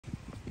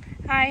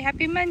Hi,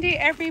 happy Monday,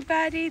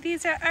 everybody.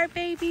 These are our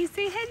babies.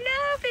 Say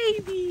hello,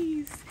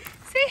 babies.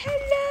 Say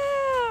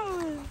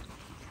hello.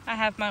 I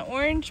have my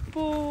orange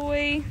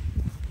boy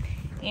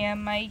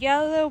and my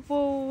yellow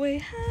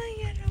boy. Hi,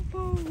 yellow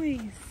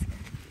boys.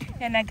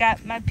 And I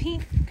got my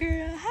pink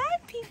girl. Hi,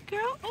 pink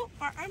girl. Oh,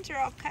 our arms are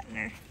all cutting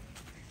her.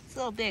 It's a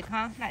little big,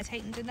 huh? Not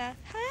tightened enough.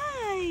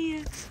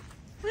 Hi.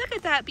 Look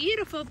at that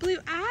beautiful blue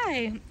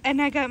eye.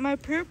 And I got my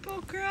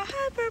purple girl.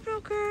 Hi, purple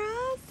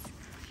girls.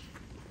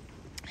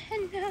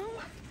 Hello.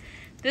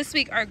 This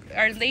week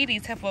our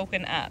ladies have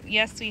woken up.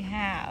 Yes, we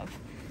have.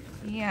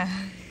 Yeah.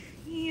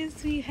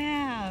 Yes, we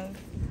have.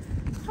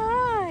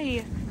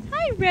 Hi.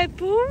 Hi, red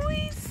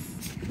boys.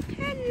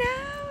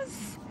 Hello.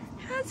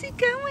 How's it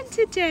going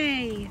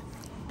today?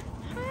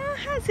 Huh?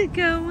 How's it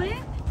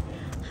going?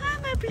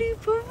 Hi, my blue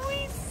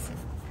boys.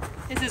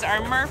 This is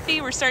our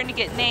Murphy. We're starting to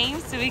get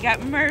names. So we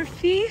got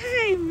Murphy.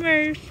 Hi,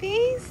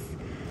 Murphys.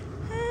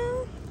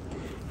 Oh,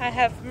 I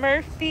have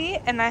Murphy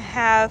and I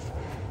have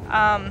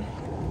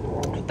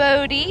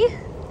Bodie.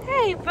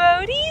 Hey,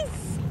 Bodies.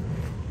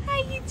 How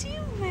you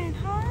doing,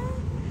 huh?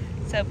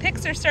 So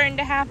pics are starting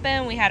to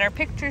happen. We had our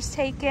pictures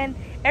taken.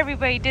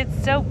 Everybody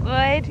did so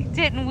good,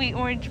 didn't we,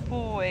 Orange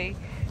Boy?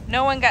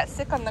 No one got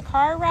sick on the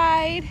car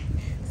ride,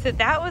 so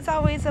that was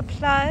always a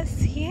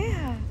plus.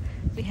 Yeah,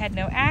 we had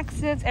no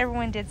accidents.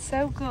 Everyone did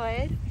so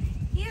good.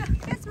 Yeah,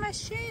 that's my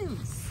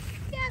shoes.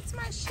 That's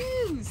my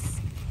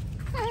shoes.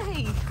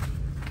 Hey.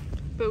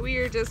 But we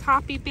are just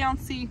hoppy,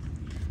 bouncy,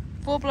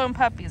 full-blown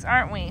puppies,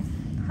 aren't we?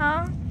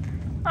 Huh?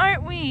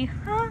 Aren't we?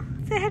 Huh?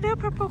 Say hello,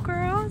 purple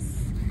girls.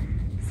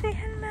 Say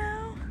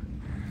hello.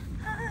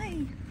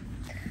 Hi.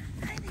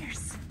 Hi,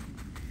 there's.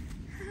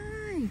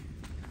 Hi.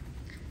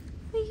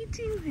 What are you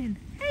doing?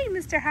 Hey,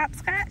 Mr.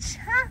 Hopscotch,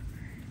 huh?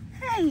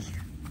 Hey.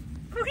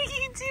 What are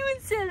you doing,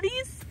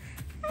 sillies?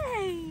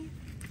 Hey.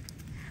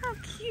 How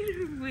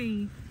cute are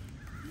we?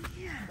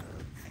 Yeah.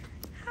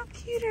 How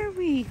cute are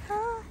we,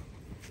 huh?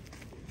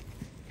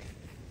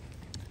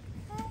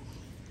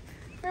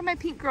 Where'd my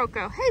pink girl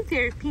go? Hey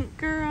there, pink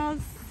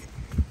girls.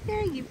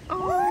 There you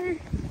are.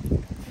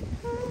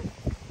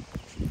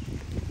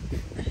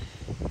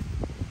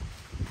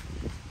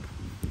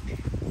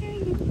 There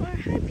you are.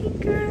 Hi,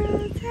 pink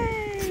girls.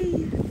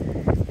 Hey.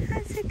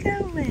 How's it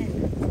going?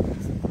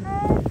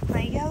 Oh,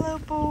 my yellow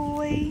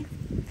boy.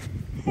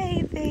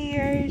 Hey,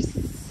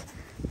 there's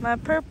my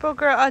purple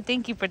girl. Oh,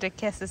 thank you for the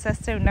kisses.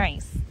 That's so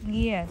nice.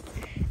 Yes.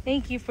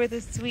 Thank you for the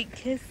sweet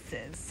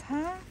kisses,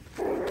 huh?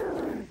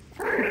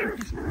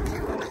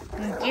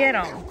 Get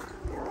them.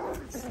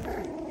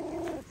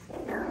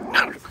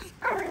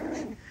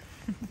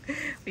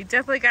 We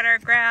definitely got our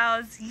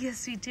growls.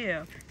 Yes, we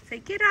do. Say,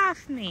 get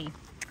off me.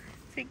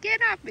 Say,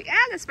 get off me.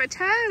 Ah, that's my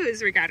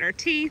toes. We got our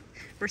teeth.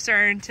 We're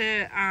starting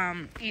to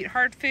eat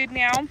hard food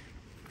now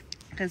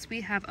because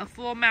we have a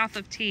full mouth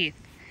of teeth.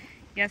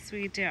 Yes,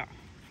 we do.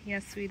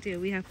 Yes, we do.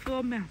 We have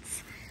full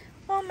mouths.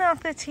 Full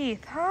mouth of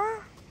teeth,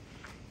 huh?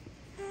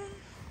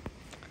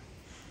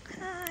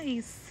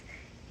 Nice.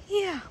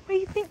 Yeah, what do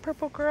you think,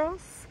 purple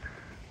girls?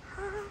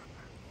 Huh?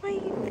 What do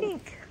you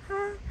think?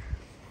 Huh?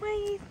 What do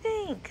you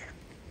think?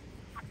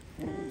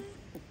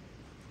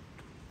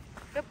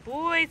 Good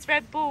boys,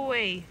 red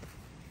boy.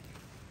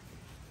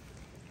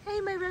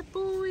 Hey, my red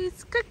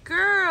boys. Good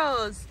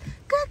girls.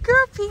 Good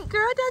girl, pink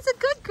girl. That's a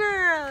good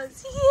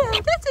girls.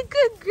 Yeah, that's a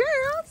good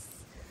girls.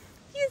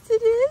 Yes,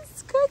 it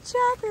is. Good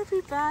job,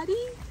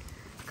 everybody.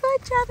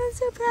 Good job. I'm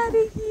so proud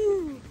of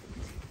you.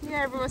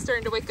 Yeah, everyone's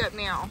starting to wake up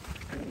now.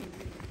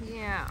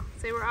 Yeah,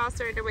 so we're all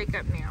starting to wake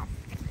up now.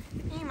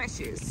 Hey, my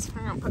shoes.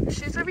 I'm gonna put the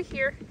shoes over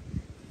here.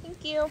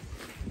 Thank you.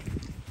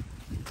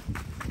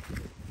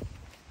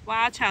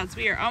 Wow, childs,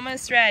 we are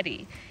almost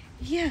ready.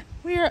 Yeah,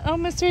 we are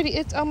almost ready.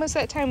 It's almost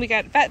that time. We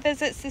got vet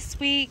visits this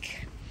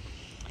week.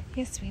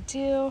 Yes, we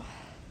do.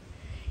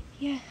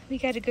 Yeah, we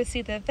got to go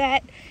see the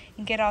vet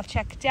and get all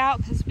checked out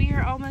because we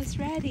are almost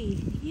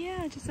ready.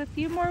 Yeah, just a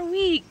few more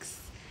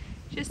weeks.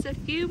 Just a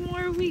few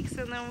more weeks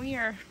and then we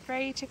are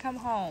ready to come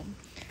home.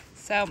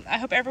 So I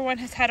hope everyone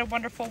has had a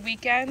wonderful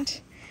weekend.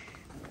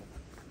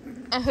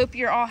 I hope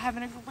you're all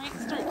having a great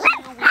start to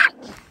your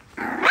week.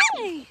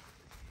 Hey!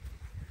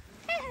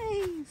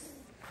 Hey!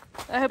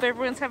 I hope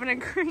everyone's having a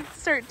great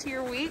start to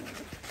your week.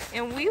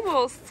 And we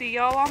will see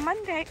y'all on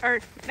Monday,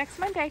 or next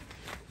Monday.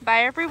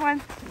 Bye,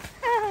 everyone.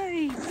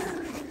 Hey!